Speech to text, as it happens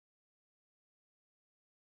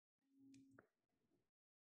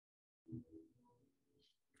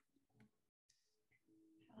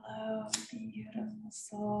beautiful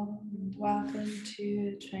soul, and welcome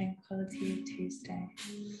to Tranquility Tuesday.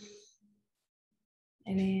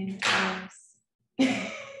 My name is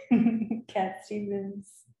Cat Stevens,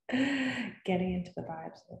 getting into the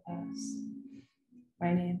vibes with us.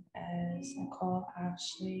 My name is Nicole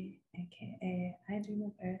Ashley, aka I Dream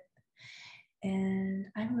of Earth, and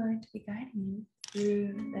I'm going to be guiding you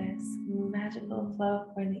through this magical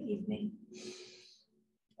flow for the evening,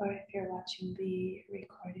 or if you're watching the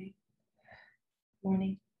recording,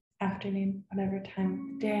 morning, afternoon, whatever time of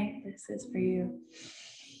the day this is for you.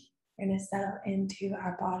 We're going to settle into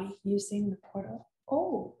our body using the portal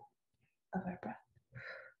of our breath.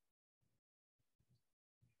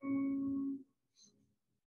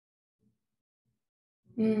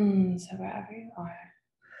 So wherever you are,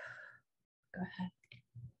 go ahead.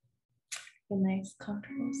 A nice,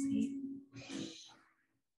 comfortable seat.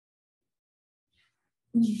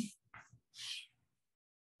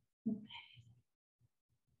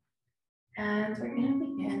 And we're going to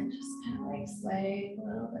begin just kind of like swaying a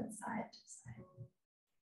little bit side to side.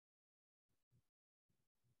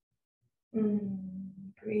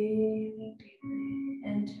 Breathing deeply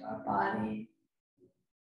into our body.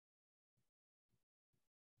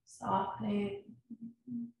 Softening,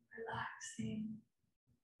 relaxing.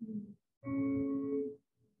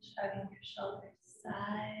 Shrugging your shoulders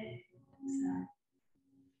side to side.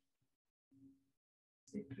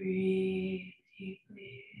 So breathe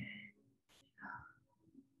deeply in.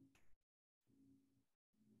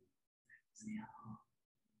 Exhale.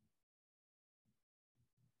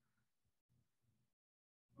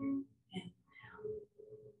 Inhale.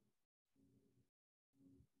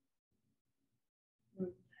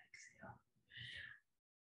 Exhale.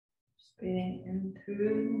 Just breathing in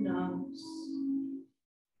through the nose.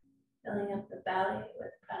 Filling up the belly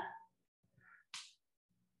with breath.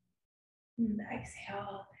 And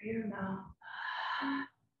exhale through your mouth.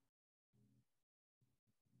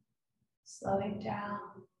 Slowing down.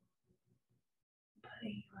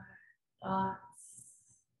 Putting your thoughts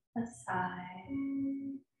aside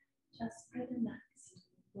just for the next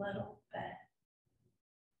little bit.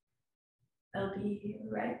 They'll be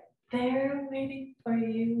right there waiting for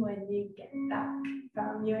you when you get back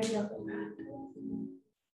from your yoga practice.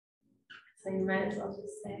 So you might as well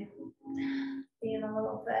just say, see in a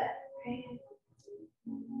little bit, right?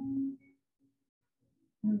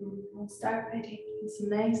 We'll start by taking some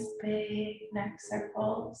nice big neck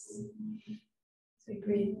circles. So we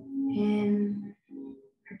breathe in,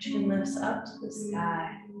 our chin lifts up to the sky.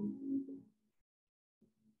 And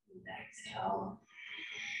exhale.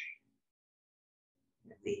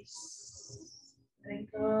 Release. Let it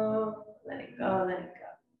go, let it go, let it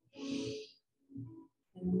go.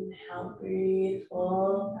 Inhale, breathe,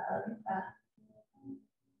 full belly breath.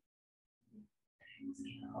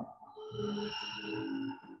 Exhale.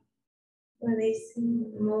 Releasing,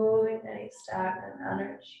 moving any stagnant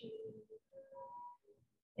energy.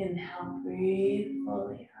 Inhale, breathe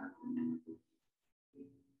fully out.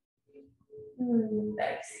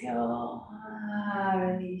 Exhale,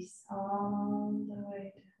 release all the way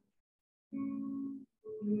down.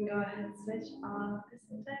 You can go ahead and switch off this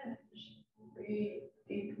entire direction. Breathe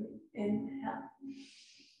deeply. Inhale.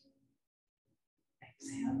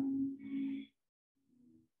 Exhale.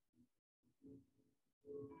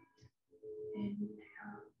 Inhale.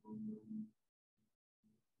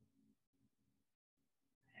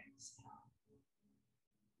 Exhale.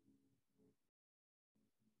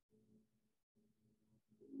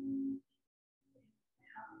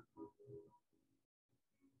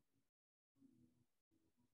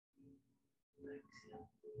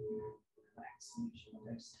 Relaxing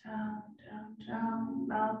shoulders down, down, down,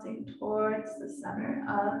 melting towards the center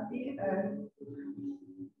of the earth.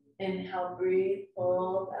 Inhale, breathe,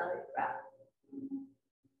 full belly breath.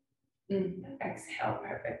 Exhale,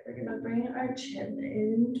 perfect. We're gonna bring our chin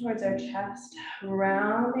in towards our chest,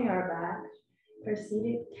 rounding our back for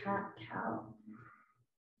seated cat-cow.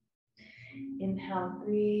 Inhale,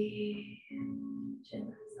 breathe, chin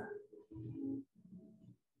lifts up.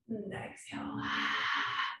 And exhale,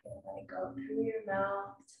 let it go through your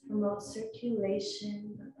mouth to promote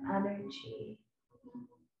circulation of energy.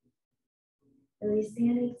 Releasing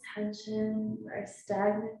any tension or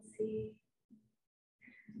stagnancy.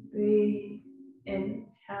 Breathe, inhale,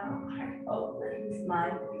 heart opens,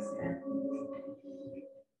 mind expands.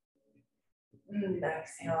 And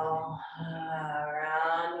exhale,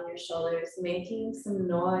 rounding your shoulders, making some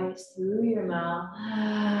noise through your mouth.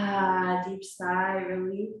 Deep sigh,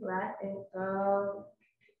 relief, let it go.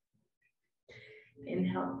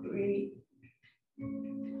 Inhale, breathe.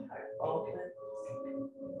 Heart opens.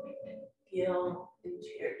 Feel into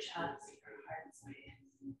your chest, your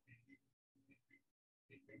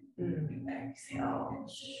Exhale.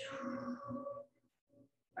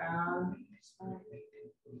 Round your spine.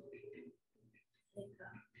 Think up.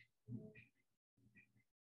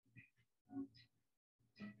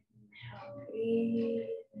 Inhale, breathe.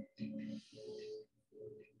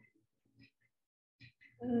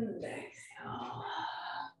 Exhale.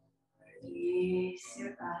 Release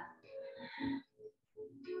your breath.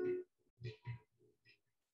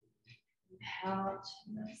 Inhale,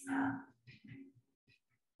 chin lifts up.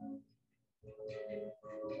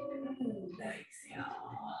 Exhale.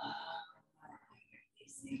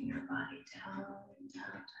 Releasing your body down, down,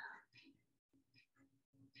 down.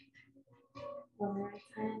 One more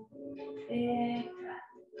time. Big breath.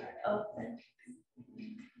 Heart open.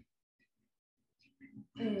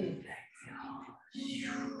 Exhale.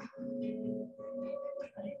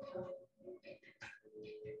 Let it go.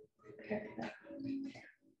 Perfect.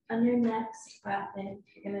 On your next breath in,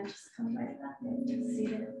 you're going to just come right back in,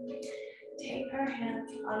 seated. Take our hands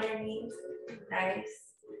on our knees.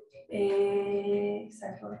 Nice. Big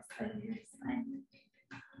circles in your spine.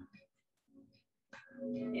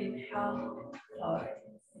 Inhale, forward.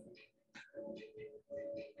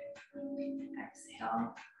 Exhale,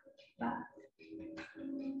 back.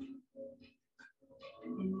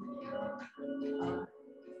 Inhale, forward.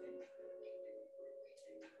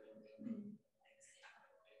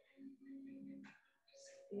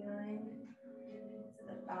 Feeling into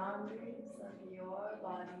the boundaries of your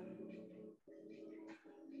body.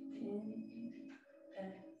 In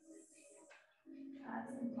this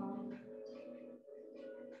present moment,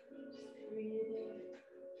 just breathing,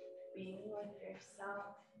 being with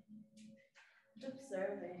yourself,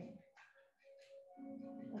 observing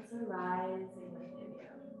what's arising within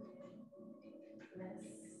you.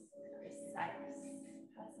 This precise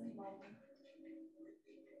present moment.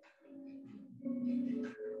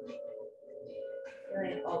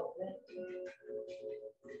 Feeling open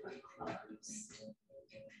or closed.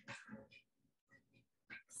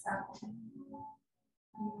 Accepting.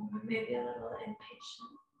 Maybe a little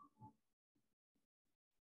impatient.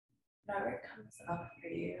 Whatever comes up for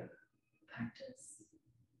you, practice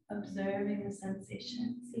observing the sensation.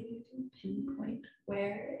 See if you can pinpoint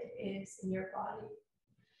where it is in your body.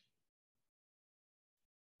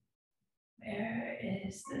 Where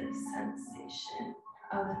is the sensation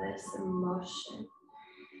of this emotion,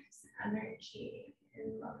 this energy in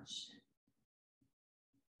motion?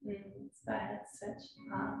 Let's go ahead, switch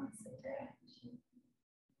opposite direction.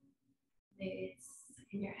 Maybe it's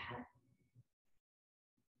in your head.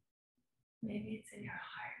 Maybe it's in your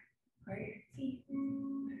heart or your feet or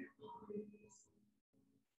your palms.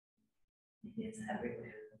 Maybe it's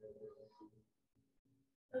everywhere.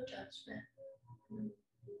 No judgment.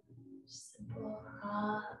 Simple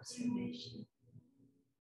observation.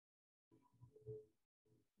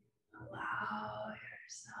 Allow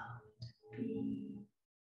yourself to be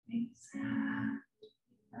exactly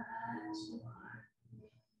as you are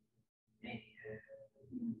right here,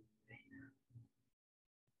 right now.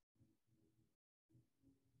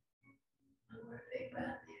 One more big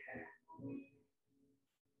breath here.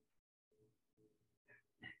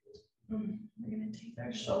 We're going to take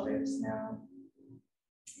our shoulders now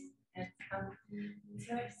and come to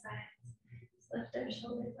our sides. Just lift our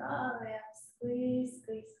shoulders all the way up. Squeeze,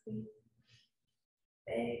 squeeze, squeeze.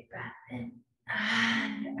 Big breath in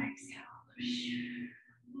and exhale.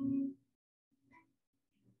 Inhale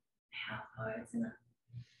forwards and up.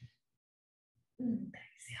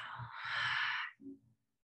 Exhale.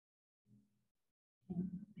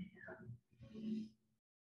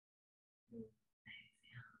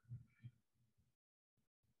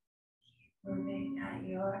 Moving at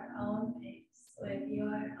your own pace with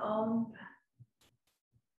your own breath.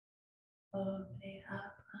 Opening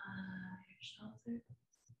up your shoulders.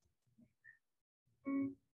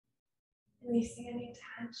 Releasing any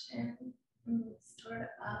tension stored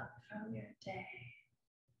up from your day.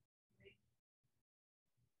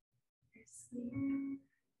 Your sleep.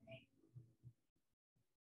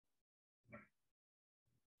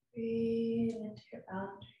 Breathe into your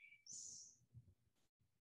boundaries.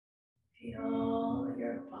 Feel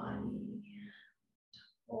your body,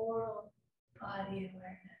 total body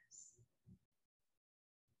awareness.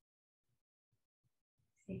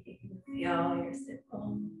 See if you can feel your sit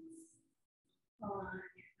bones on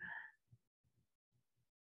your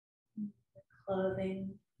bed, the clothing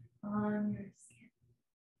on your skin.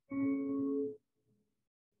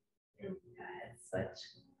 And go ahead, switch,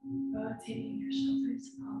 rotating your shoulders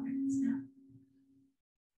forwards now.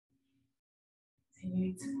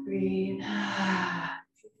 Continue to breathe.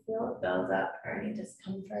 If you feel it build up or any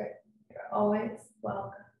discomfort, you're always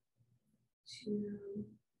welcome to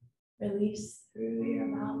Release through your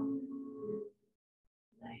mouth.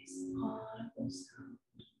 Nice audible sound.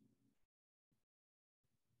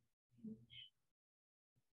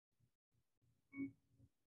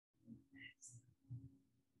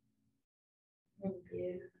 And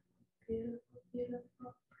beautiful, beautiful,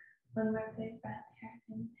 beautiful. One more big breath here.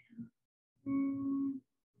 Inhale.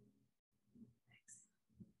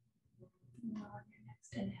 Exhale. And on your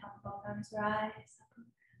next inhale, both arms rise up.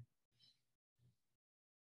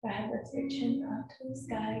 Right, lift your chin up to the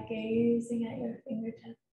sky, gazing at your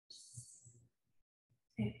fingertips,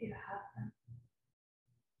 if you have them.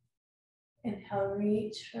 Inhale,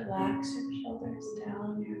 reach, relax your shoulders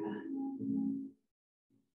down your back.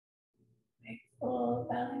 Big full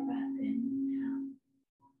belly breath, inhale.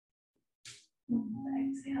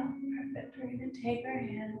 Exhale, perfect. We're going to take our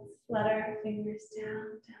hands, flutter our fingers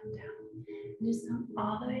down, down, down. And just come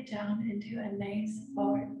all the way down into a nice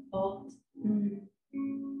forward fold.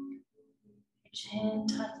 Chin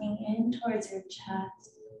tucking in towards your chest.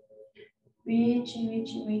 Reaching,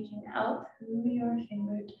 reaching, reaching out through your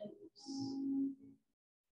fingertips.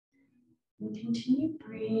 And continue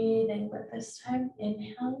breathing, but this time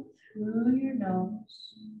inhale through your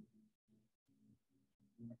nose.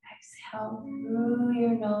 Exhale through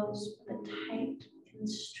your nose with a tight,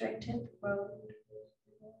 constricted throat.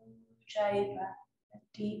 Ujjayi breath, a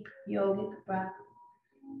deep yogic breath,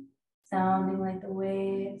 sounding like the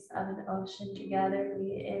waves of an ocean together.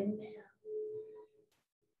 We inhale.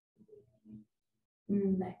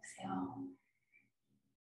 Exhale.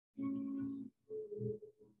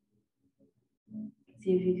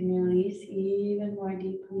 See if you can release even more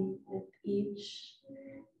deeply with each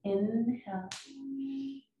inhale.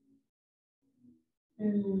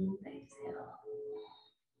 Exhale.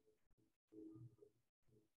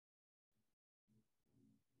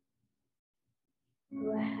 Go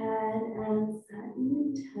ahead and set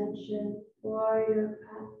an intention for your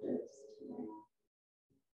practice today.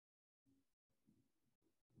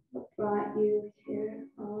 What brought you here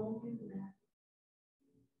on your mat?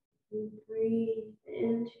 You breathe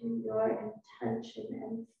into your intention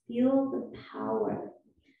and feel the power,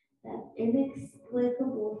 that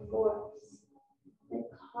inexplicable force that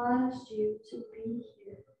caused you to be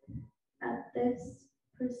here at this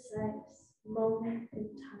precise moment in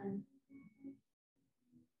time.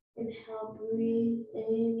 Inhale, breathe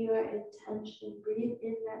in your intention, breathe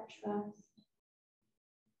in that trust.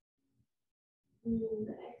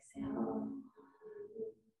 Exhale,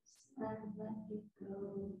 and let it go.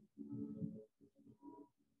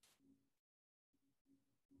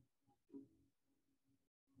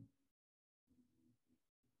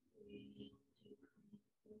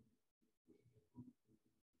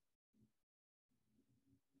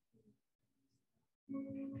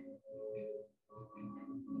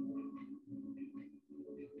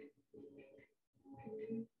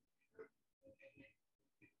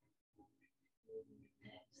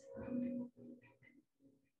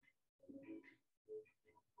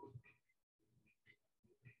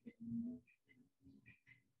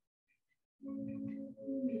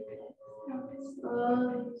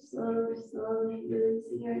 Slowly, slowly, slowly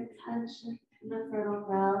releasing your attention from the fertile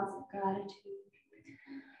grounds of gratitude.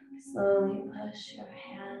 Slowly push your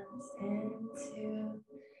hands into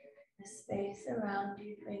the space around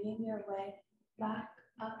you, bringing your way back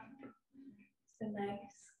up to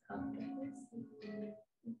nice, comfortable seat.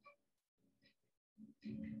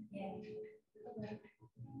 Yay.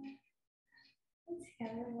 And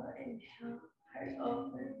together we'll inhale, heart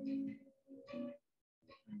open.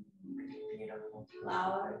 Beautiful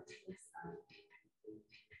flower to the sun.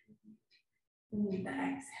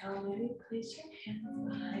 Exhale, maybe place your hands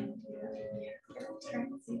behind you. You're going to turn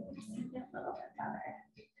so you can see a little bit better.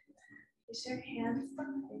 Place your hands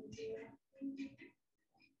behind you.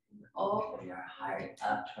 And open your heart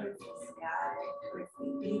up towards the sky, towards the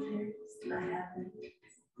ethers, the heavens.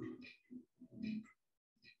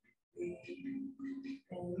 Breathe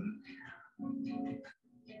in.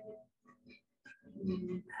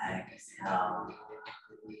 Exhale.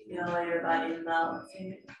 Feel your body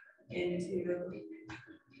melting into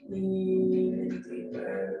even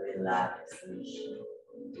deeper relaxation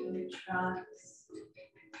and trust.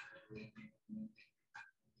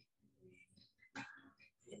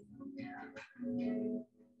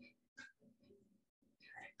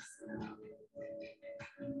 Exhale.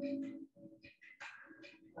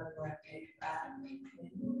 One more big breath.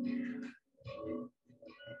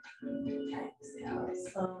 Exhale.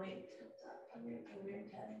 Slowly tilt up on your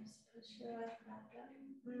fingertips. Push your right back up.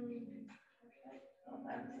 Perfect. Both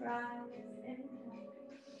arms rise. Inhale.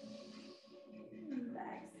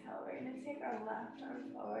 Exhale. We're going to take our left arm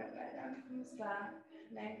forward. Right arm comes back.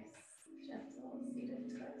 Nice. Gentle seated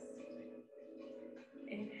twist.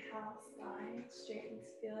 Inhale, spine straightens.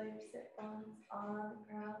 Feel your sit bones on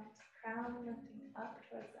the ground. Crown lifting up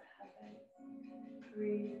towards the heavens.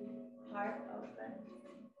 Breathe, heart open.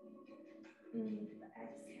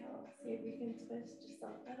 Exhale. See if you can twist just a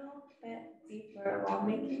little bit deeper while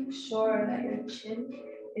making sure that your chin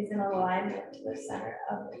is in alignment to the center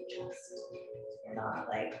of your chest. You're not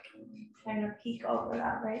like trying to peek over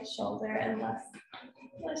that right shoulder unless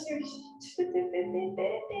your chest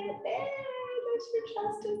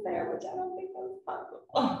is there, which I don't think that's possible.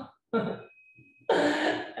 I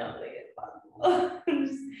don't think it's possible.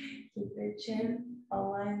 Just keep your chin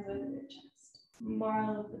aligned with your chest.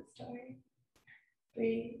 Moral of the story.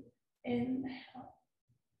 Breathe, inhale.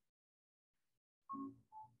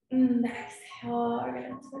 Exhale, we're going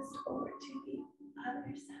to twist over to the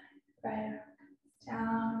other side. Right arm comes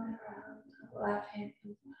down and around. Left hand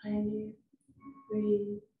comes behind you.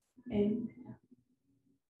 Breathe, inhale.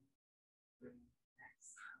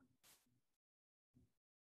 Exhale.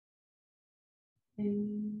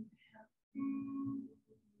 Inhale.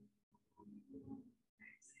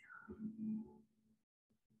 Exhale.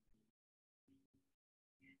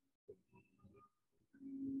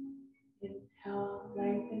 Inhale,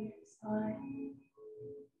 lengthen your spine.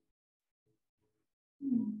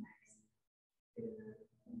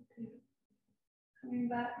 Coming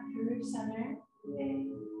back through center. Yay.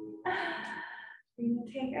 We're going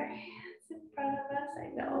to take our hands in front of us. I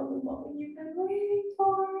know the moment you've been waiting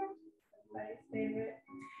for. Everybody's favorite.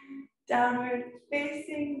 Downward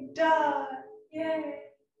facing dog. Yay.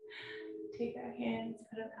 Take our hands,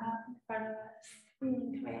 put them out in front of us.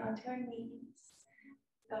 Coming onto our knees.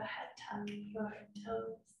 Go ahead, tuck your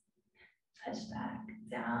toes. Touch back,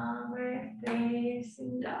 downward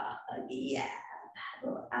facing dog. Yeah,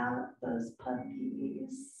 paddle out those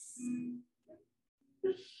puppies.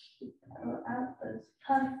 Paddle out those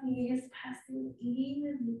puppies, passing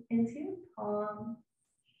evenly into your palm.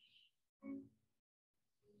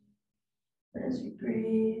 As you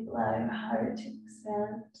breathe, allow your heart to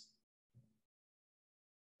expand.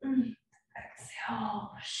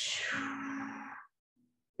 Exhale.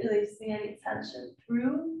 Releasing any tension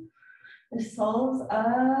through the soles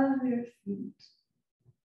of your feet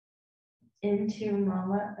into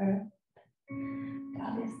Mama Earth,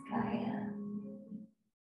 Goddess Gaia.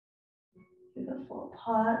 Beautiful.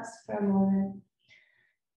 Pause for a moment.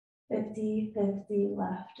 50-50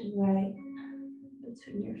 left and right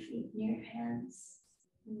between your feet and your hands.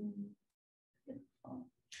 Beautiful.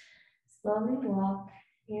 Slowly walk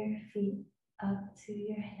your feet up to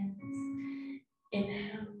your hands.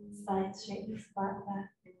 Inhale, spine straighten, flat back.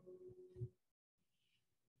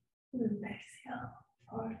 Exhale,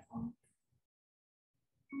 forward fold.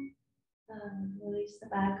 Release the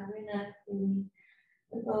back of your neck.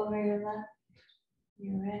 Look over your left,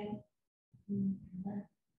 your right,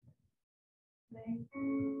 left, right.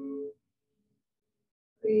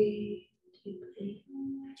 Breathe deeply.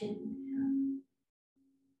 Inhale.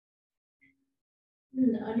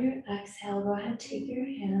 And on your exhale, go ahead, take your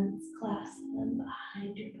hands, clasp them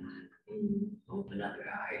behind your back. Open up your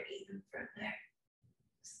heart even further.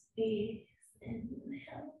 Squeeze,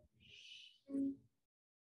 inhale.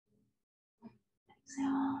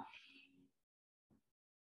 Exhale.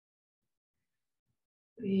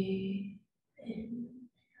 Breathe, inhale.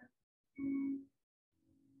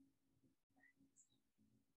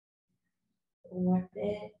 One more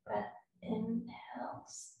big breath. Inhale,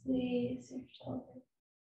 squeeze your shoulder.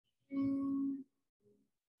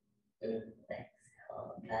 Exhale,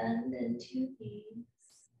 bend into knees.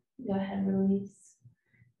 Go ahead, release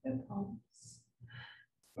your palms.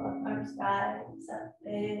 Both arms rise up,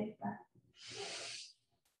 big breath.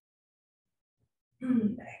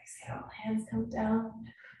 Exhale, hands come down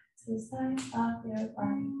to the side of your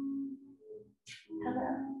body.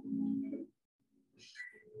 Hello.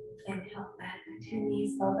 Inhale, back to your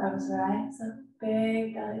knees, both arms rise up,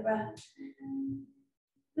 big belly breath.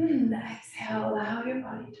 Exhale, allow your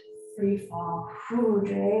body to free fall.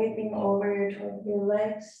 Draping over your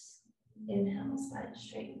legs. Inhale, spine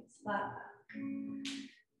straightens, flat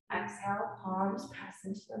back. Exhale, palms press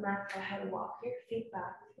into the mat. Go ahead and walk your feet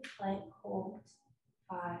back. Plank hold.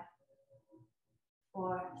 5,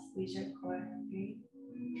 4, squeeze your core. 3,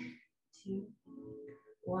 2,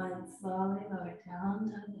 1. Slowly lower down,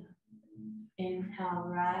 down, down. Inhale,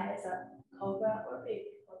 rise up. Cobra or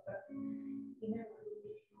baby cobra. Either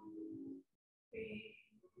one. Breathe.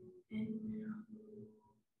 Inhale.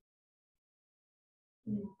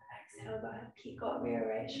 Exhale, go ahead. Peek over your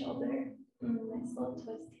right shoulder. Nice little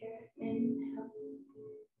twist here. Inhale.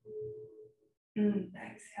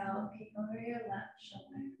 Exhale, peek over your left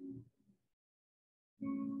shoulder.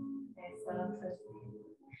 Nice little twist.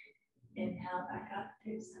 Inhale back up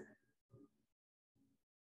through center.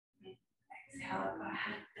 Exhale, go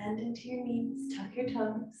ahead, bend into your knees, tuck your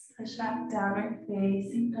toes, push back, downward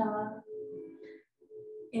facing dog.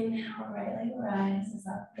 Inhale, right leg rises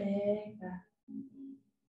up, big breath.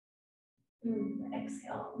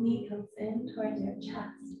 Exhale, knee comes in towards your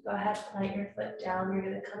chest. Go ahead, plant your foot down. You're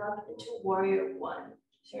going to come up into warrior one.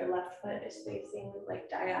 So your left foot is facing like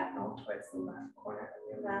diagonal towards the left corner of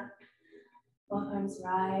your mat. Both arms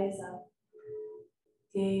rise up.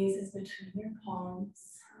 Gaze is between your palms.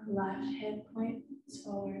 Left hip points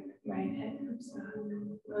forward, right hip comes back.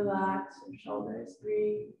 Relax your shoulders,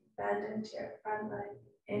 breathe, bend into your front leg.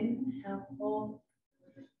 Inhale, hold.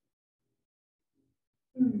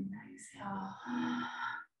 Exhale.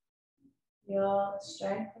 Feel the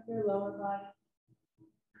strength of your lower body.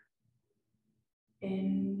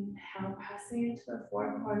 Inhale, pressing into the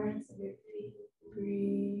four corners of your feet.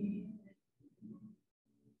 Breathe.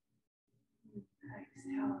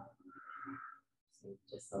 Exhale. Sink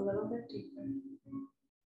just a little bit deeper.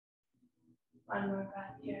 One more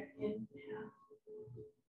breath here. Inhale.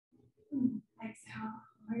 Exhale.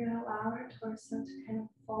 We're going to allow our torso to kind of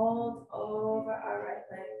fold over our right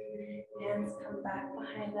leg. Hands come back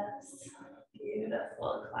behind us.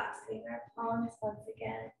 Beautiful. Clasping our palms once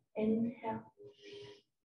again. Inhale.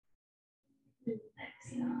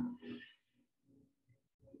 Exhale.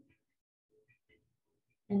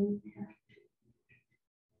 Inhale.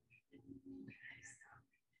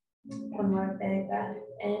 Exhale. One more big breath.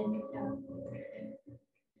 Inhale.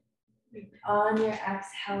 On your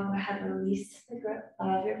exhale, go ahead and release the grip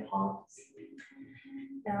of your palms.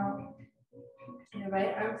 Now, your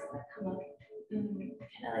right arm's going to come up, kind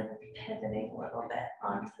of like pivoting a little bit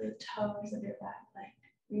onto the toes of your back leg.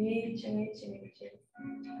 Reaching, reaching, reaching.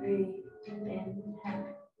 Breathe.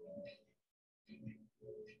 Inhale.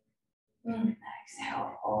 Exhale,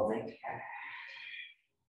 holding here.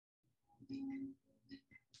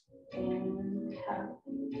 Inhale.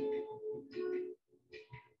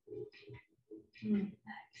 Exhale.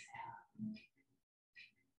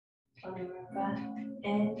 One more breath.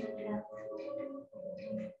 Inhale.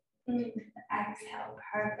 Exhale.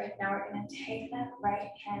 Perfect. Now we're going to take that right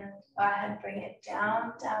hand. Go ahead and bring it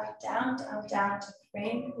down, down, down, down, down to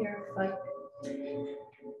frame your foot.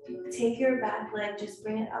 Take your back leg, just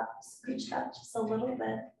bring it up, scooch up just a little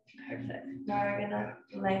bit. Perfect. Now we're going to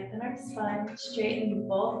lengthen our spine, straighten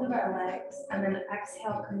both of our legs, and then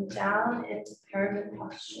exhale, come down into pyramid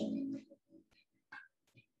posture.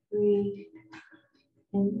 Breathe.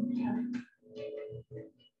 Inhale.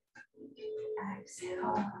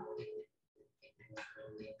 Exhale.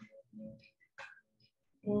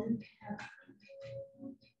 Inhale.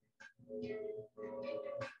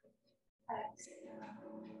 Exhale.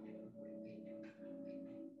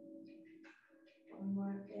 One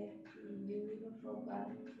more big, beautiful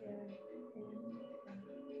breath here.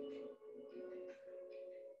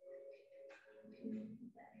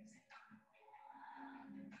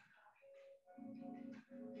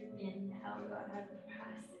 Inhale, go ahead and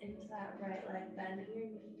press into that right leg, bend your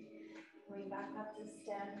knee. Going back up to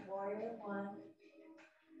stand, warrior one.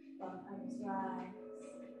 Both arms rise.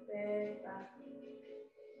 Big breath.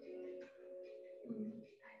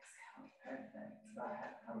 Exhale, perfect. Go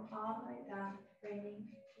ahead, come all the way down, bringing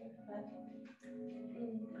your foot.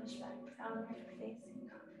 Push back, downward facing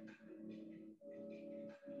dog.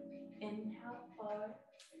 Inhale, forward.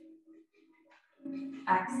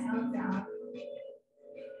 Exhale, down.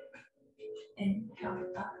 Inhale,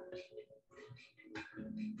 up.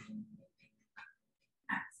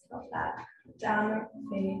 Exhale, back. Downward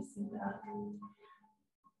facing dog.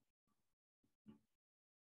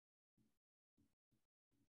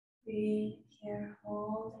 Breathe here,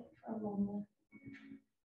 hold it for a moment.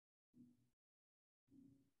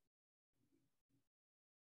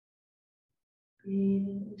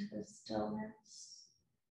 Breathing into the stillness.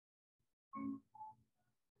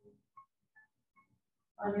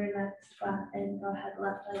 On your next breath in, go ahead,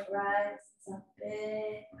 left leg rise. It's a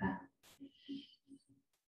big breath.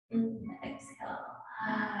 Exhale.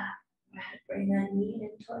 Go ahead, bring that knee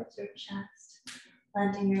in towards your chest.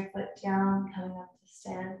 Planting your foot down, coming up to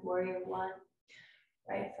stand, warrior one.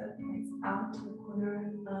 Right foot points out to the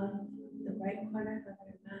corner of the right corner of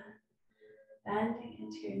your mat. Bending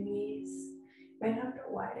into your knees. You might have to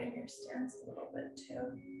widen your stance a little bit too.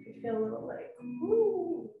 If you feel a little like,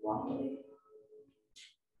 wobbly.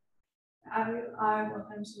 Out of your arm, both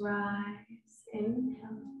arms rise.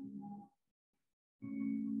 Inhale.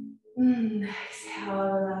 Exhale,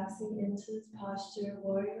 relaxing into this posture,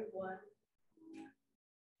 warrior one.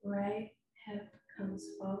 Right hip comes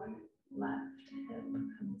forward. Left hip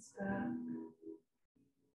comes back.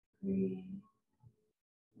 Breathe.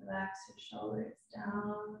 Relax your shoulders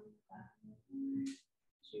down. Back.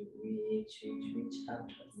 You reach up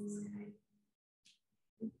towards the sky.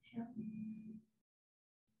 Inhale.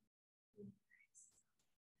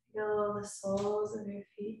 Feel the soles of your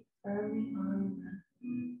feet firmly on the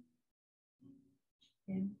ground.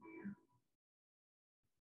 Inhale.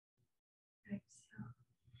 Exhale.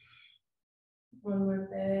 One more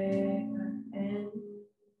big breath in.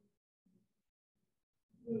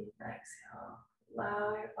 Exhale. Allow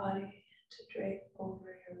your body to drape over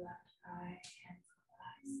your left eye, hands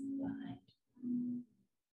relaxed behind.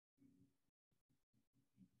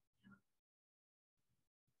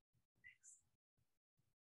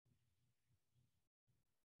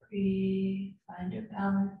 Breathe, find your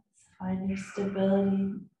balance, find your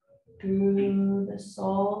stability through the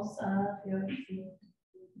soles of your feet.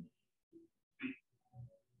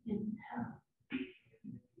 Inhale.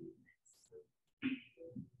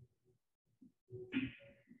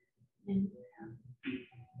 Inhale.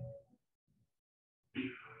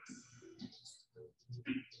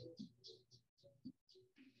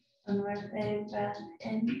 One more big breath,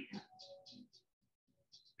 inhale.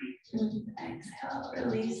 Exhale,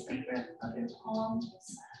 release the grip of your palms.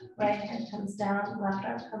 Right hand comes down, left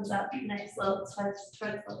arm comes up. Nice little twist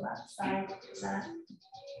towards the left side of your mat.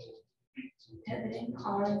 Pivoting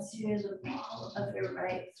onto the ball of your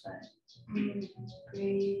right foot.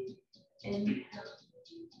 Breathe, inhale.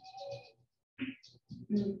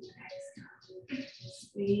 Exhale.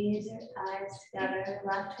 Squeeze your eyes together.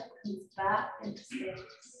 Left hip comes back into space.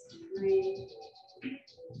 Breathe,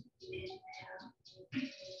 inhale.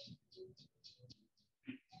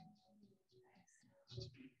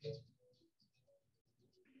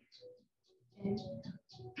 Inhale.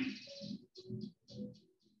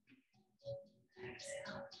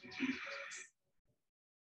 Exhale.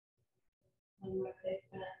 One more big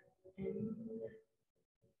breath in.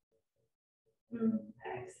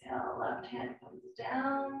 Exhale. Left hand comes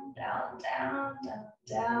down, down, down, down,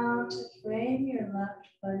 down to frame your left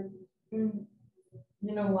foot.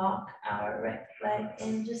 We're gonna walk our right leg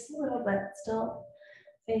in just a little bit, still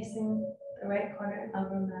facing the right corner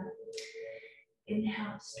of our mat.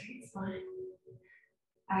 Inhale, straight spine.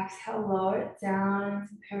 Exhale, lower it down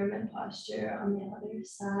into pyramid posture on the other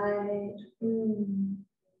side.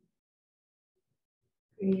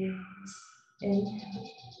 Breathe. Inhale.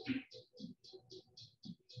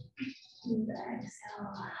 And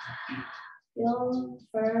exhale. Feel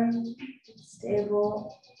firm,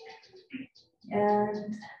 stable,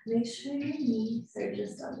 and make sure your knees are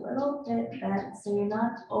just a little bit bent so you're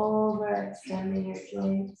not overextending your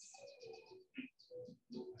joints.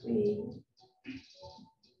 Breathe.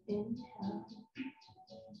 Inhale.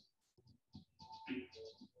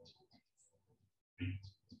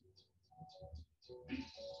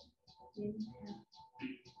 Inhale.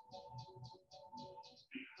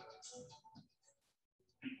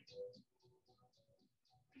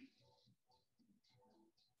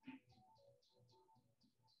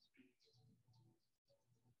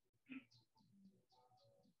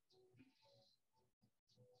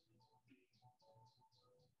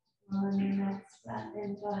 On your next breath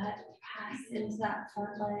in, go ahead and pass into that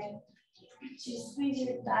front leg. Just squeeze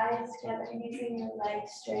your thighs together using your leg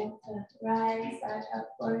strength to rise back up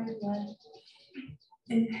forward one.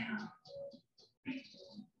 Inhale.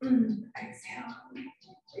 Exhale.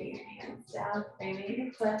 Bring your hands down, framing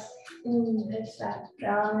your foot. Pitch that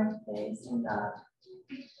downward facing dog.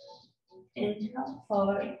 Inhale,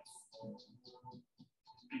 forward.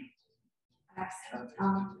 Exhale,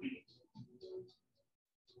 down.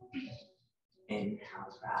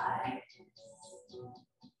 Inhale, rise.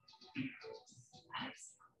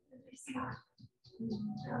 Exhale, release back.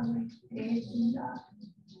 Downward facing dog.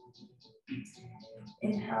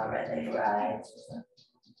 Inhale, right leg rises up.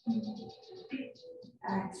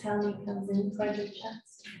 Exhale, knee comes in towards your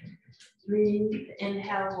chest. Breathe.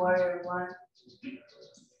 Inhale, warrior one.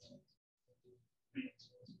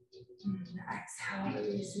 Exhale,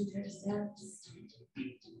 release into your stance.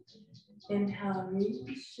 Inhale,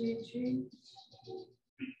 reach.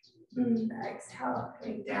 Exhale,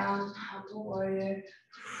 coming down, humble warrior.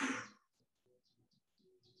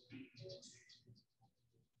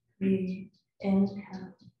 Breathe.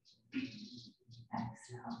 Inhale.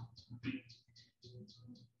 Exhale.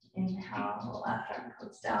 Inhale, left arm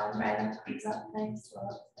comes down, right arm comes up, nice slow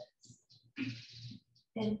twist.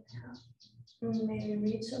 Inhale. Maybe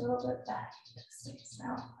reach a little bit back to space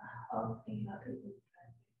now. Opening up your movement.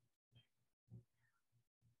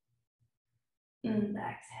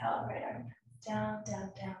 Exhale, right arm comes down, down,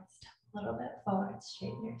 down, step A little bit forward,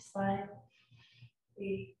 straighten your spine.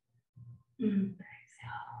 Breathe. Exhale.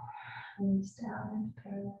 Release down into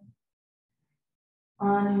parallel.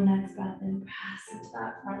 On your next breath in, press into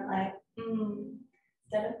that front leg.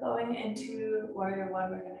 Instead of going into warrior one,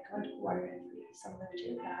 we're going to go into warrior three. So lift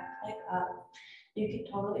your back leg up. You can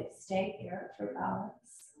totally stay here for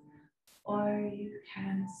balance, or you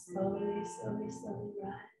can slowly, slowly, slowly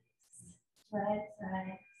rise. Rise.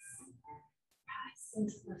 Press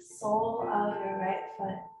into the sole of your right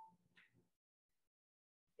foot.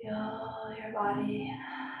 Feel your body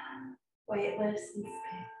weightless in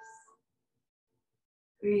space.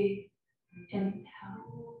 Breathe.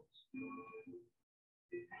 Inhale.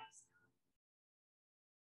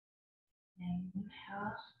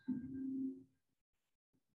 Inhale.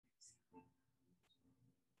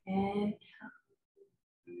 Inhale.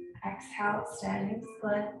 Exhale, standing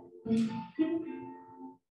split.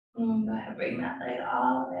 Go ahead, bring that leg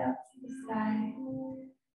all the way up to the sky.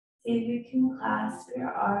 See if you can clasp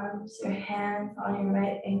your arms, your hands on your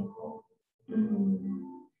right ankle.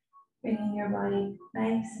 Bringing your body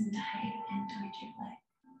nice and tight in towards your leg.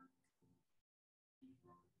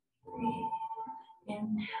 Breathe.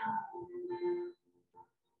 Inhale.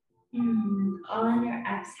 On your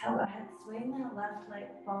exhale, go ahead, swing that left leg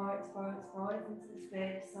forwards into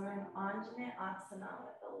space. So we're in Anjaneyasana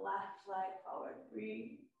with the left leg forward.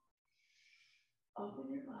 Breathe. Open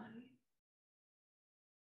your body.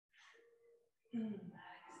 Exhale.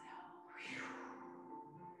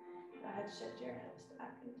 Go ahead, shift your hips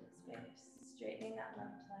back into space, straightening that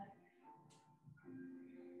left leg.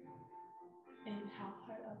 Inhale,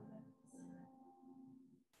 heart opens.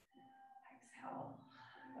 Exhale.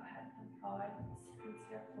 Go ahead, come forward into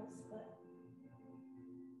your full split.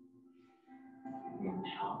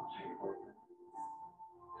 Inhale, heart opens.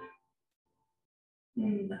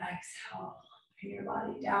 Exhale, bring your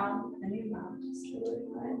body down and your mouth just really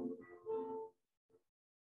fine.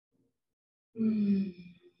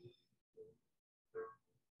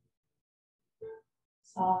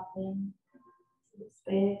 Soften to the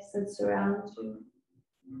space that surrounds you.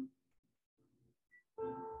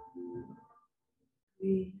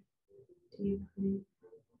 Breathe deeply.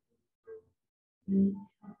 Inhale.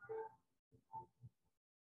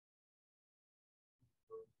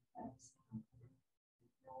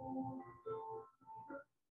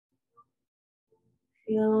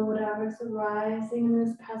 Feel whatever's arising in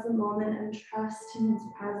this present moment and trust in His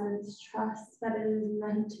presence. Trust that it is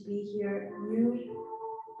meant to be here. You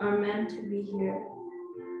are meant to be here.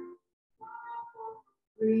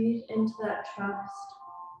 Breathe into that trust.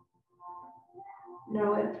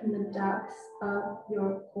 Know it from the depths of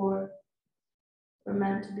your core. We're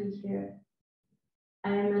meant to be here.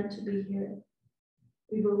 I am meant to be here.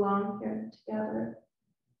 We belong here together.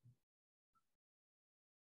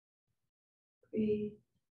 Breathe.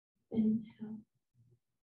 Inhale.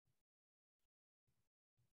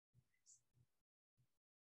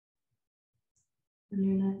 On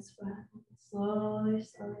your next breath, slowly rise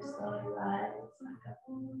back up.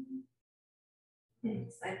 And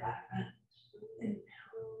slide back up. Inhale.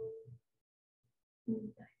 And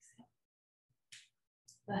exhale.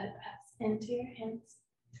 Let it pass into your hands.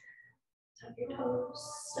 Tuck your toes.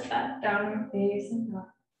 Step back down your face and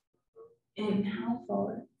up. Inhale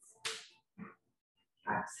forwards.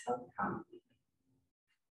 Exhale come.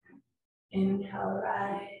 Inhale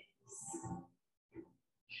rise.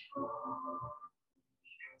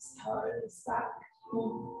 Exhale release back.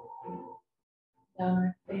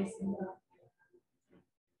 Downward facing up.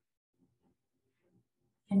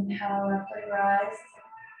 Inhale upward rise.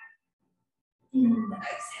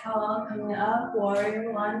 Exhale coming up.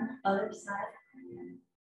 Warrior one. Other side.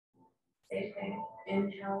 Same thing.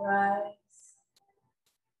 Inhale rise.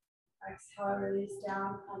 Exhale release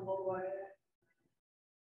down. Humble warrior.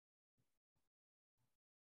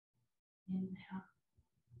 Inhale.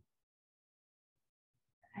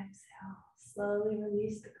 Exhale. Slowly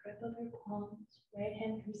release the grip of your palms. Right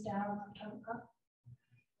hand comes down, left arm up.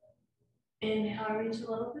 Inhale, reach a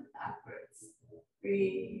little bit backwards.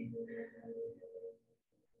 Breathe.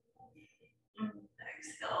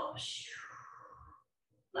 Exhale.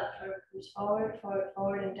 Left arm comes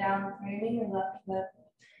forward and down, framing your left foot.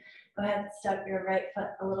 Go ahead and step your right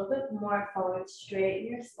foot a little bit more forward. Straighten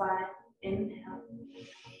your spine. Inhale.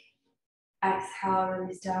 Exhale,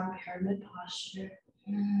 release down, pyramid posture.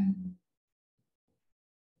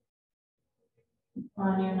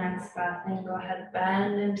 On your next breath, and go ahead,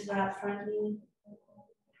 bend into that front knee.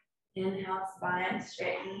 Inhale, spine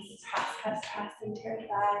straightens, press into your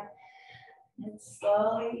thigh. And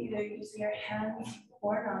slowly, either use your hands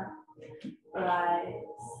or not, rise,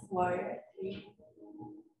 warrior three.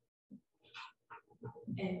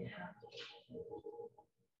 Inhale.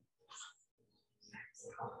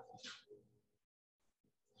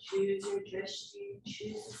 Choose your drishti,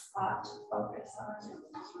 choose a spot to focus on.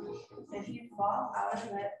 If you fall out of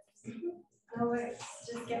it, no worries,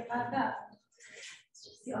 just get back up. It's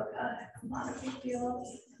just yoga, it's not a big deal.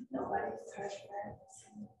 Nobody's perfect.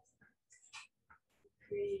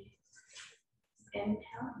 Breathe.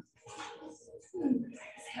 Inhale.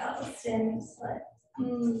 Exhale, stand split.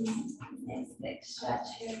 Nice big stretch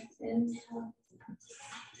here. Inhale.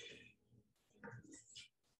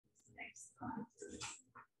 Excellent.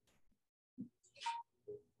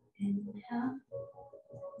 Inhale.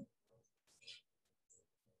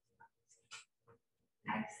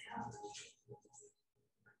 Exhale.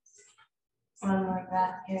 One more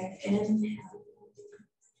breath here. Inhale.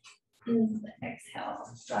 Exhale.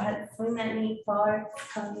 Go ahead, swing that knee forward.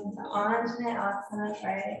 Come into Anjaneyasana,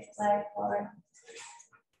 right leg forward.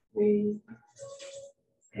 Breathe.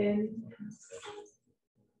 In.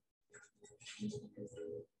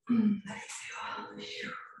 Exhale.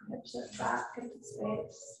 Hips are back into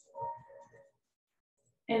space.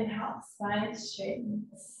 Inhale, spine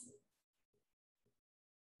straightens.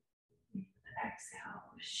 Exhale.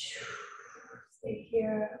 Stay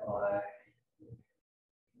here or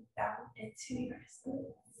down into your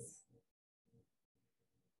splits.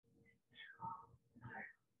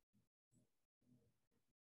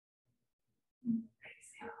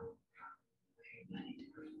 Exhale.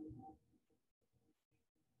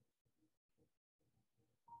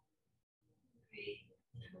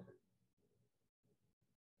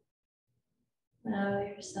 Allow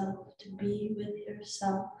yourself to be with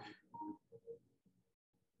yourself.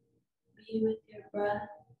 Be with your breath.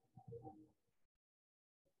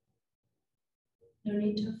 No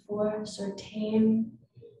need to force or tame.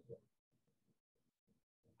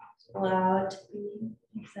 Allow it to be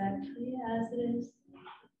exactly as it is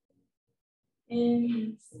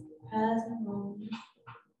in this present moment.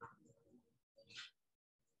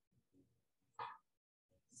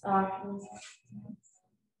 Soften.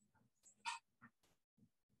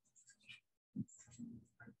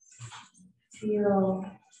 Feel.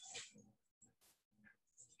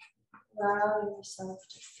 Allow yourself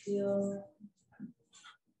to feel.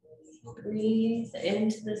 Breathe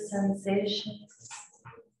into the sensations,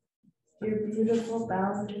 your beautiful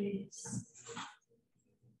boundaries.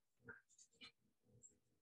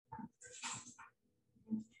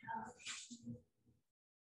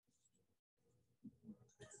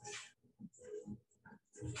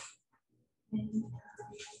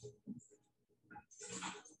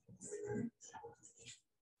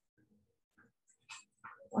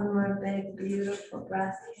 One more big, beautiful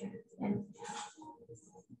breath here. Inhale.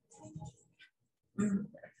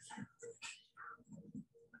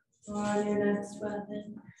 On your next breath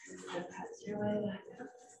in, pass your way back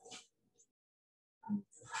up.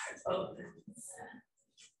 Heart opens.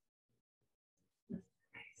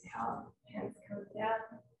 Exhale, hands come down.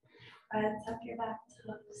 And tuck your back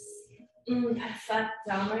toes. Perfect.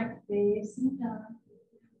 Downward facing dog.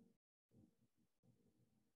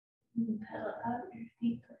 Pedal out your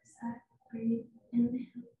feet to the side. Breathe. Inhale.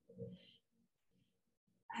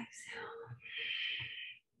 Exhale.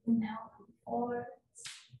 Inhale, come forward.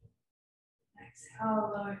 Exhale,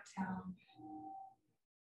 lower down.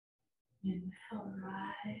 Inhale,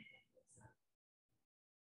 rise.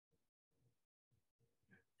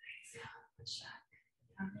 Exhale, push back.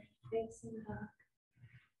 Downward facing dog.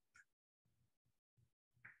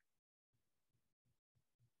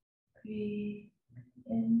 Breathe.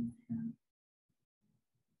 Inhale.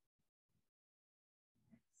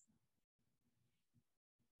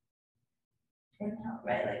 Inhale,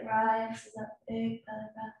 right leg rises up, big belly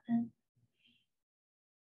breath in.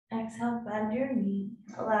 Exhale, bend your knee.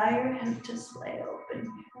 Allow your hip to sway open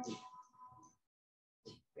here.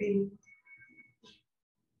 Breathe.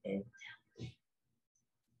 Inhale.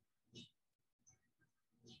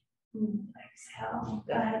 Exhale.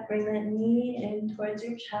 Go ahead, bring that knee in towards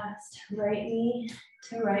your chest. Right knee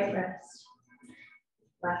to right wrist.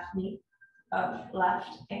 Left knee up, left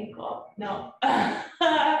ankle. No.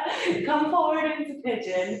 Come forward into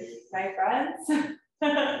pigeon, my friends.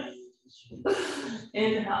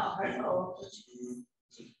 Inhale, heart open.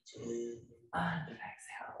 And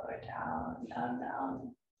exhale, lower down, down,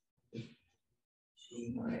 down.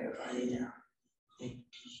 Lower your body down.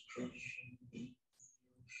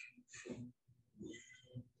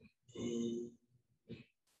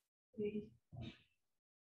 Breathe.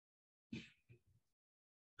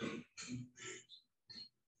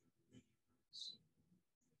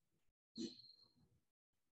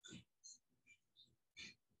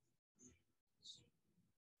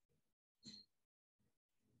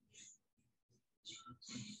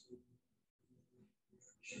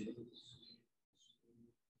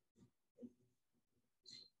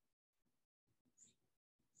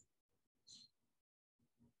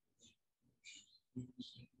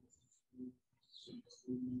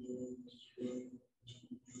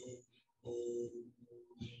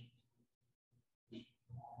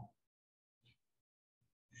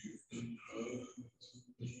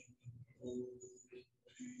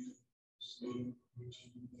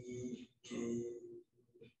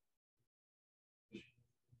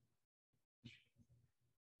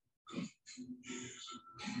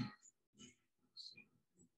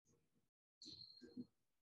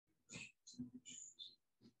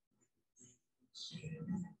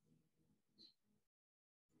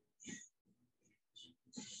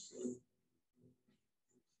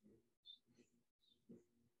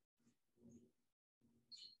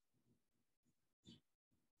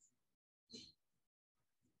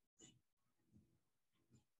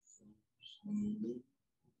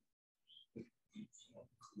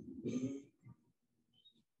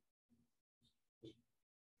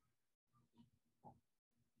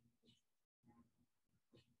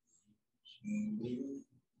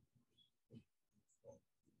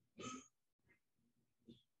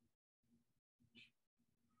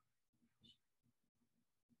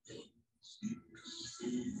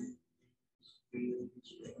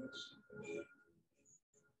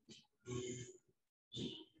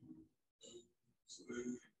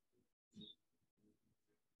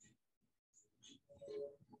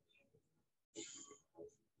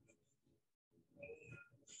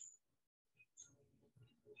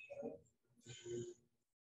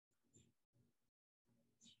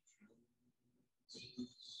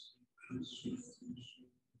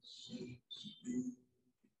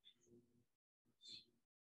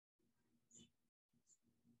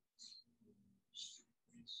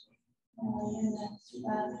 Your next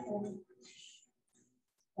breath in.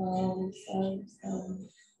 Slowly, slowly, slowly.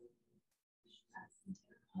 Press into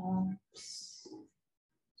your palms.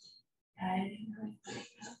 Guiding her back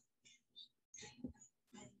up.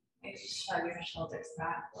 Maybe shrug your shoulders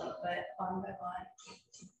back a little bit, one by one.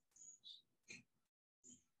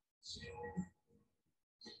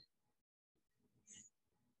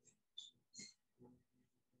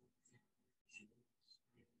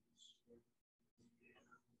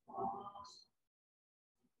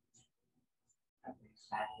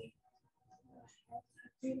 Everybody.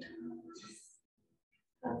 Your toes.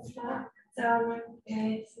 Thumbs back, downward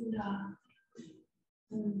facing dog.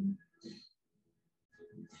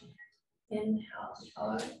 Inhale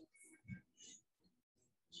forward.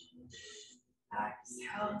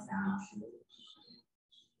 Exhale down.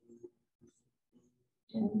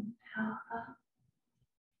 Inhale up.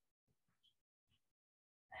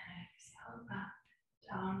 Exhale back.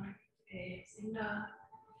 Downward facing dog.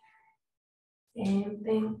 Same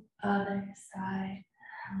thing, other side.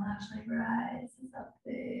 Left leg rises up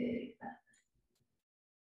big.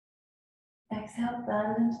 Exhale,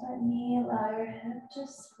 bend into that knee. Allow your hip to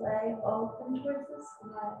splay open towards the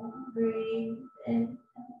sky. Breathe in.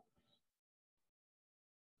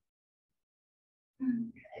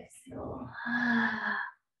 Exhale.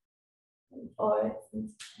 Forward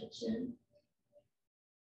into pigeon.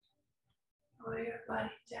 Lower your body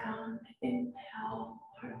down. Inhale,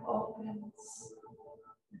 heart opens.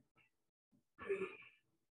 Breathe.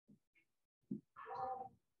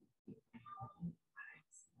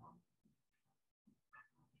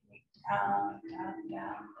 Down, down,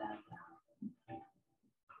 down, down, down.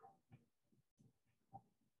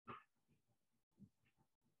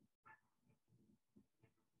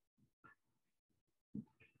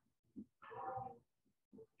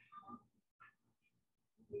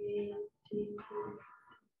 Breathe deeply.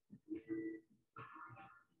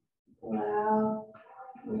 Allow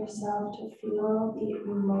yourself to feel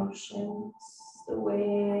the emotions, the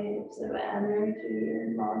waves of energy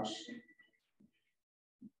and motion.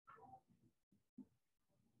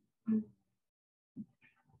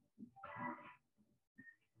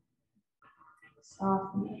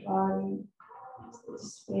 Soften the body, the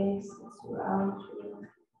space that surrounds you.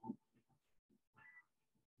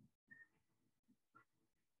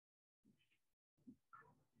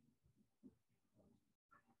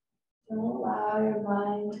 Don't allow your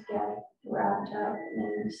mind to get wrapped up in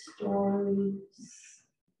any stories,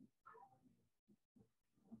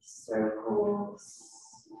 circles,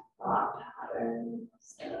 thought patterns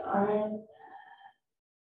that aren't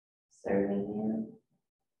serving you.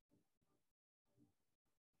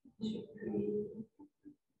 To breathe.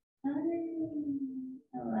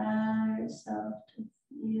 Allow yourself to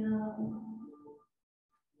feel.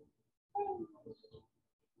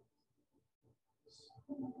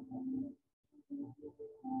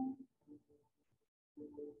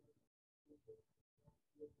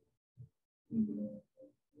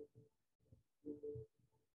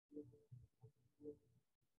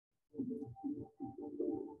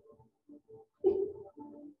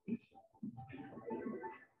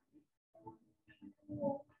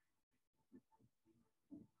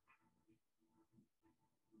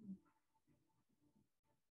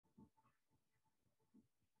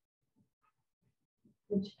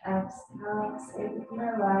 Each exhale, say you can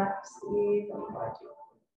relax even more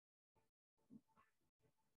deeply.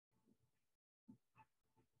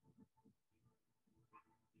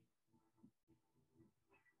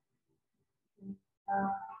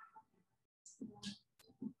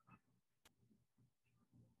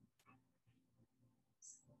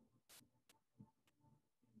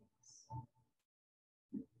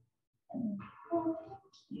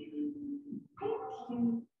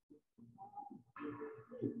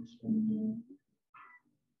 Thank you. On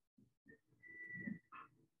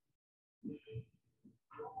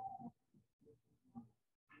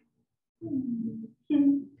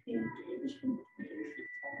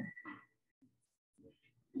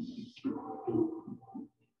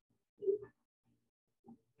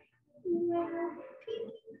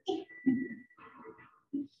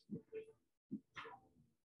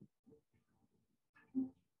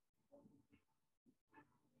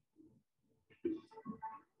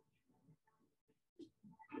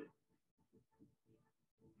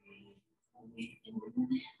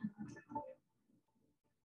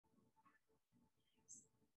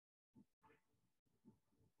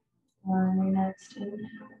your next inhale,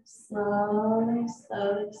 slowly,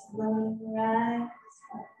 slowly, slowly relax.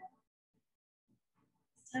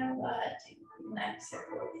 Start taking neck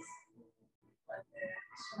circles. One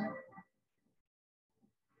direction.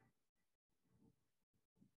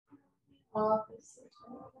 Opposite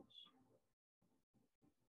direction.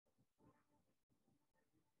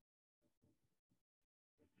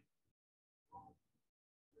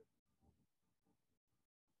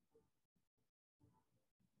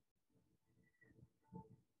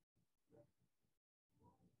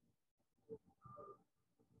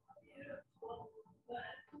 Beautiful. Go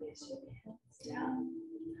ahead, place your hands down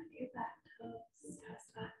on your back toes. Press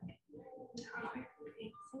back down where your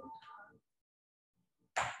feet sit.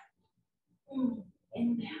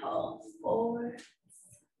 Inhale, forwards.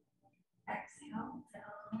 Exhale,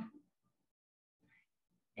 down.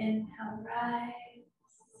 Inhale, rise.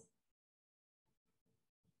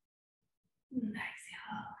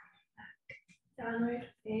 Exhale, back. Downward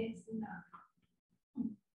facing dog.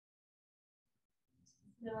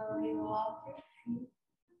 Slowly walk your feet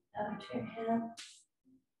up to your hands.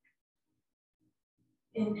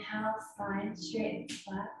 Inhale, spine straight,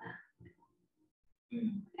 flat back.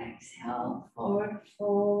 Exhale, forward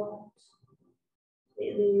fold.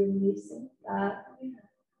 Completely releasing that.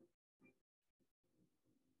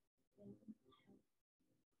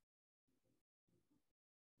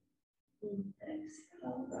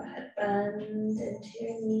 Exhale, go ahead, bend into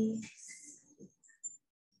your knees.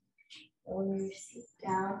 Lower your seat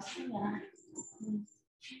down to the mat.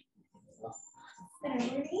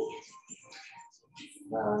 Steady.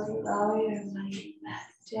 Slowly lower your weight back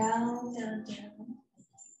down, down, down.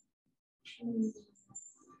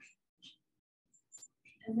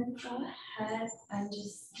 And then go ahead and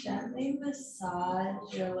just gently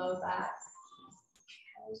massage your low back.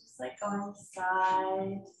 And just like going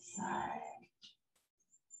side to side.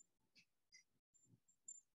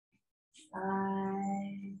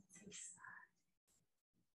 Side to side.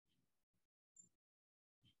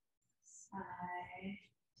 Side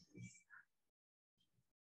to side.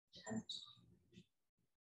 Gentle.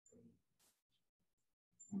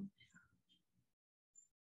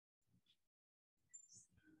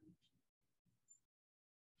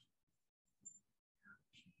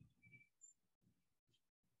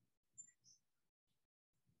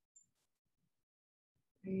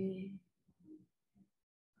 Breathe.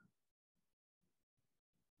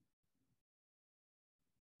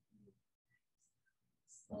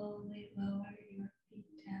 Slowly lower your feet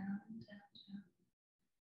down, down, down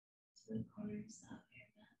to the corners of your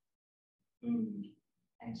mat.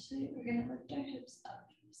 Actually, we're going to lift our hips up.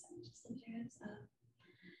 Just lift your hips up.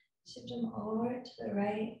 Shift them over to the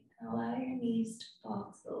right and allow your knees to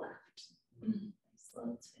fall to the left. Slow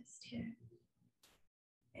twist here.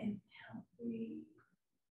 Inhale, breathe.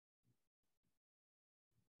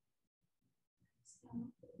 Exhale,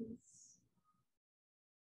 release.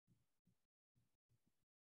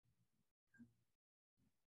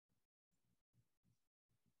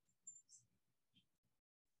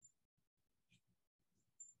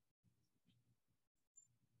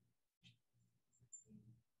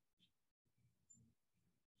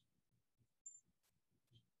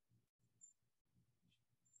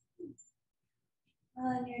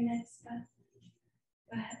 On your next breath,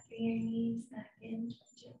 go ahead, bring your knees back in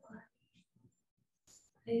towards your body.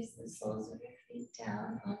 Place the soles of your feet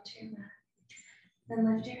down onto your mat. Then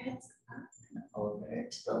lift your hips up and over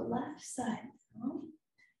to the left side.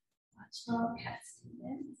 Watch all cat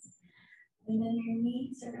Stevens. And then your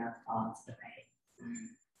knees are going to fall to the right.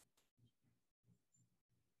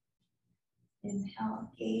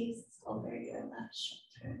 Inhale, gaze over your left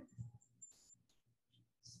shoulder.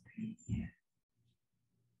 Just breathe here.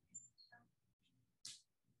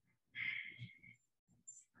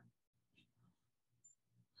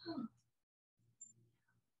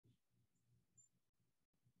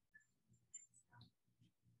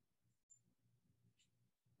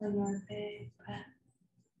 One more big breath.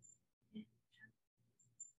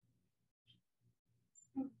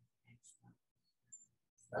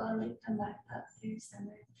 Slowly come back up through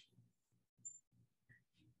center.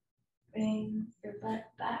 Bring your butt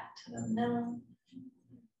back to the middle.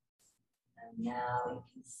 And now we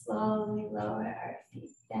can slowly lower our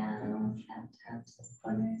feet down and tap the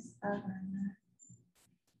corners of our mat.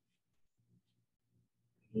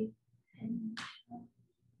 Breathe in.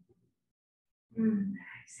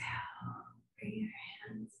 Exhale. Bring your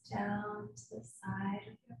hands down to the side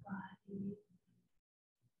of your body.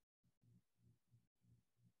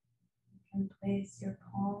 You can place your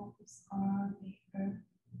palms on the earth.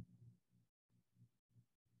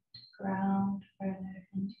 Ground further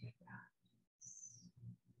into your practice.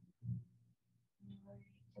 Or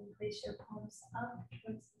you can place your palms up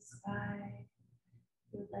towards the sky.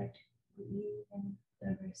 You would like to be in the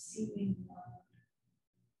receiving mode.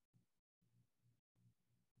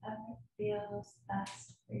 Whatever feels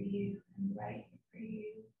best for you and right for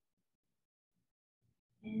you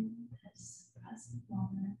in this present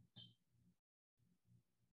moment.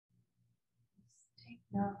 Just take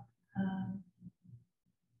note of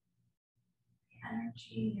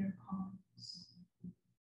energy in your palms,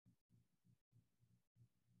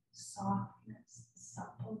 softness,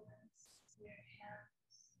 suppleness in your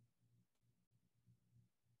hands.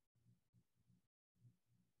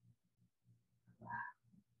 Allow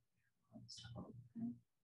your palms to open,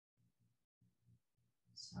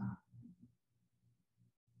 soften,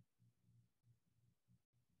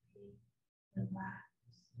 be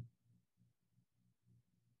relaxed.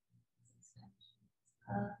 Extensions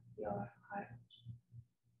of your heart.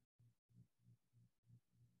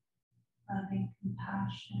 Loving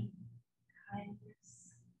compassion,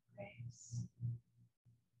 kindness, grace.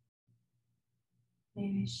 May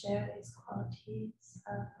we share these qualities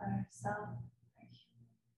of ourselves, our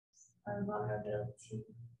humanness, our vulnerability,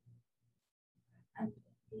 our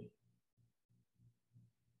empathy,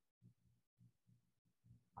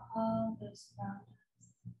 all those around us.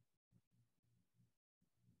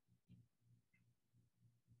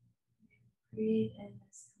 Breathe in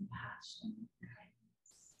this compassion and kindness.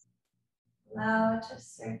 Allow it to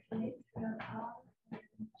circulate throughout all of your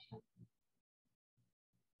energy.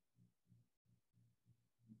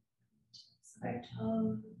 Tips of our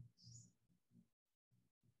toes,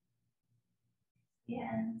 the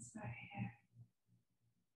ends of our hair.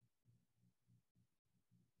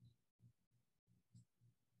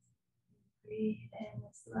 Breathe in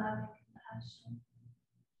this loving compassion,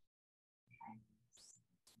 kindness,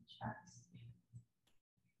 and trust.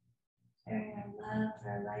 Sharing our love,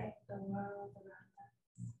 our light, the world around us.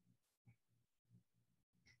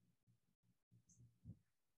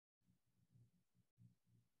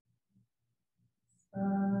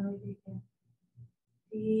 Slowly begin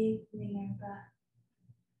deepening your breath.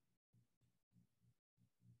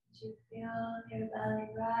 As you feel your belly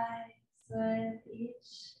rise with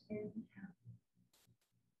each inhale.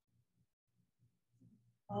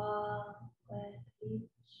 Fall with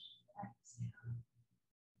each exhale.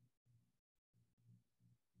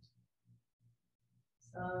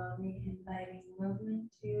 Slowly inviting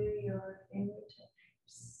movement to your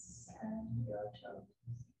fingertips and your toes.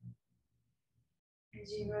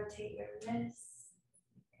 As you rotate your wrists,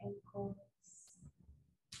 ankles,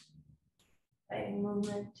 inviting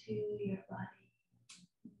movement to your body.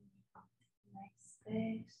 Nice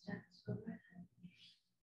big steps overhead.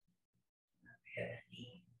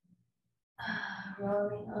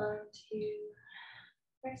 Rolling on to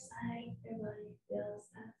first side, your body feels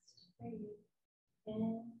best for you in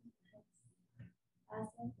this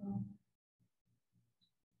present moment.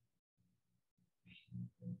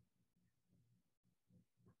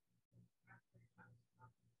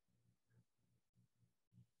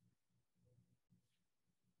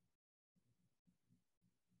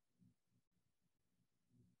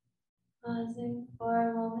 Pausing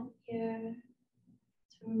for a moment here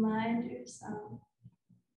to remind yourself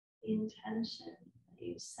the intention that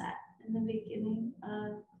you set in the beginning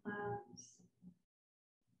of class.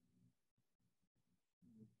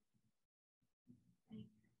 Bring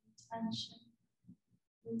your intention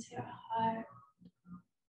into your heart,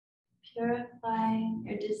 purifying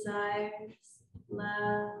your desires,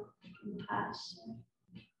 love, compassion,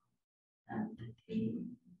 empathy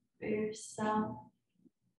for yourself,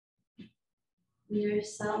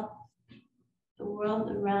 the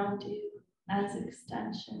world around you as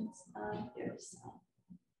extensions of yourself,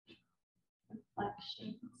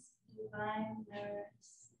 reflections, divine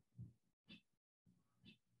mirrors.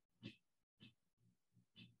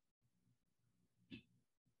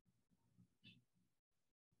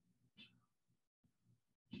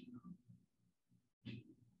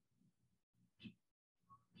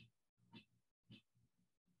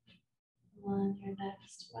 One on your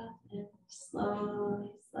next breath in,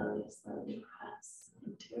 slowly, slowly, slowly press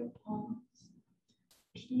into your palms.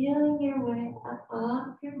 Peeling your way up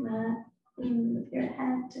off your mat, with your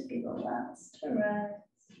head to be the last to rise.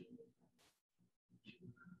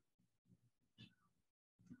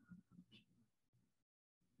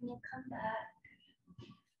 We'll come back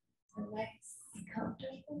to a nice,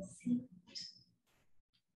 comfortable seat.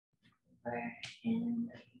 We're in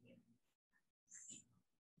the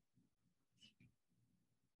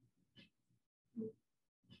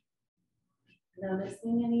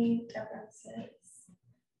noticing any differences.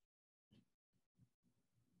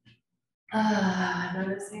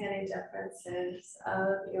 Noticing any differences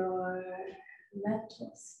of your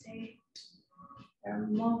mental state, your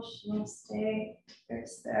emotional state, your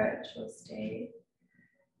spiritual state,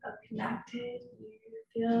 how connected you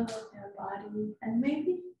feel with your body, and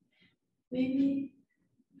maybe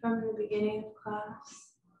from the beginning of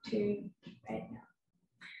class to right now.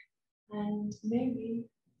 And maybe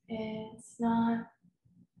it's not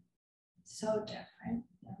so different.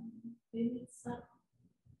 Maybe it's not.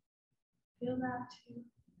 Feel that too.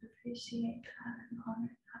 Appreciate that and honor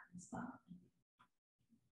that as well.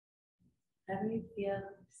 Whatever you feel,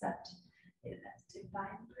 accept it as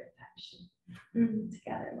divine perfection.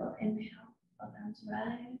 Together, we'll inhale, we'll arms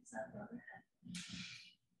rise up overhead.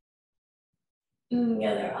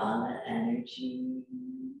 Gather all that energy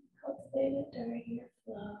cultivated during your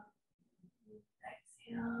flow.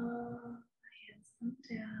 Exhale, hands come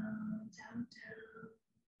down, down, down.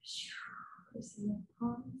 Placing your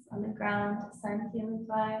palms on the ground to send healing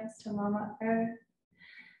vibes to Mama Earth.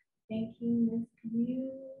 Thanking this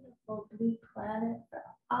beautiful blue planet for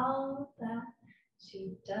all that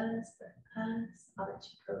she does for us, all that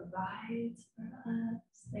she provides for us.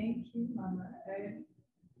 Thank you, Mama Earth,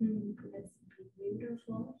 for this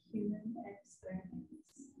beautiful human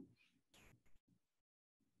experience.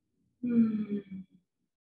 On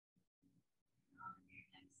your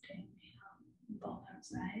next inhale, both arms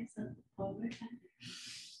rise up overhead.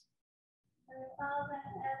 All that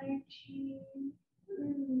energy.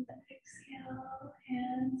 Exhale,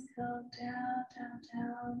 hands go down, down,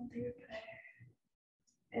 down through your prayer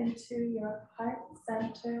into your heart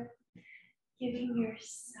center, giving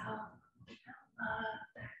yourself love,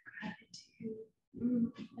 that gratitude,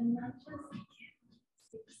 and not just give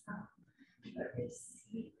yourself, but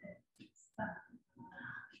receive it.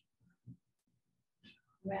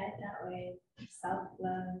 Right that way,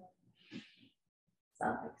 self-love,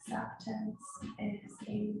 self-acceptance is a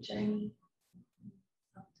journey.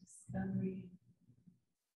 Self-discovery,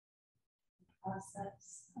 process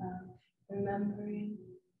of remembering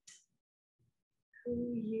who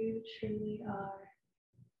you truly are.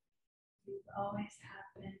 You've always have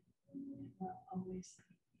been and will always be.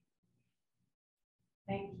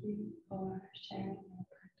 Thank you for sharing your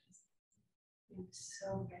practice. I'm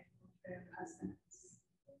so grateful for your presence.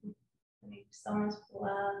 Thank you so much for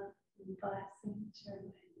love and blessings your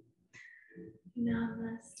way.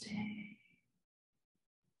 Namaste.